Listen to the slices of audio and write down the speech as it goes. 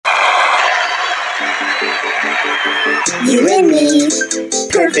You and me,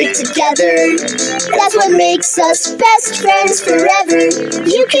 perfect together. That's what makes us best friends forever.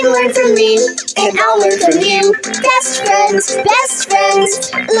 You can learn from me, and I'll learn from you. Best friends, best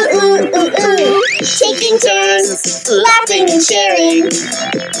friends. Ooh, ooh, ooh, ooh. Taking turns, laughing and sharing.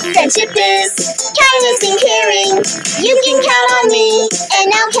 Friendship is kindness and caring. You can count on me,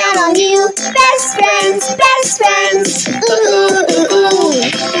 and I'll count on you. Best friends, best friends. Ooh, ooh, ooh, ooh.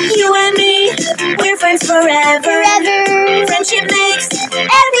 You and me, we're friends forever. Forever. Friendship makes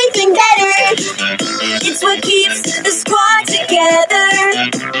everything better. It's what keeps the squad together.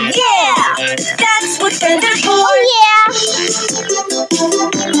 Yeah, that's what friends are for. Oh yeah.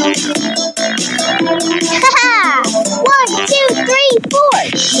 Haha. 1, 2, 3, 4.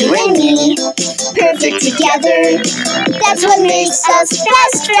 You and me, perfect together. That's what makes us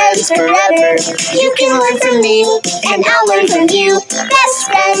best friends forever. You can learn from me, and I'll learn from you. Best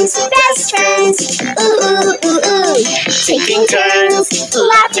friends, best friends. Ooh, ooh, ooh, ooh. Taking turns,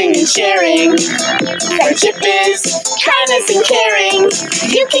 laughing and sharing. Friendship is kindness and caring.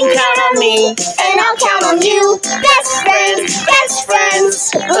 You can count on me, and I'll count on you. Best friends, best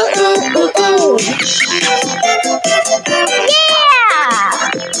friends. Ooh, ooh, ooh, ooh. Yeah!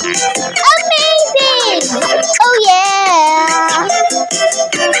 Amazing! Oh yeah!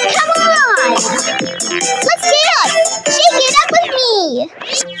 Come on! Let's dance! Shake it up with me!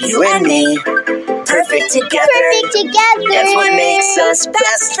 You and me, perfect together. Perfect together. That's what makes us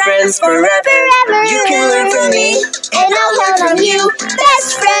best friends forever. Forever. You can learn from me, And I'll count on you.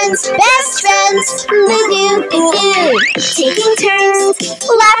 Best friends, best friends. Ooh, ooh, ooh, ooh. Taking turns,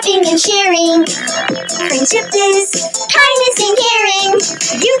 laughing and sharing. Friendship is kindness and caring.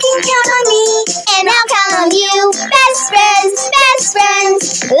 You can count on me, and I'll count on you. Best friends, best friends.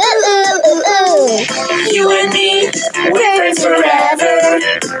 Ooh, ooh, ooh, ooh. you and me, we're friends forever.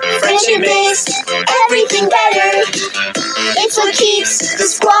 Friendship makes everything better. It's what keeps the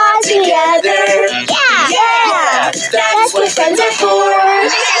squad together. Yeah! Yeah, that's what friends are for.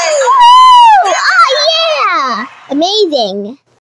 Woo! Oh yeah! Amazing.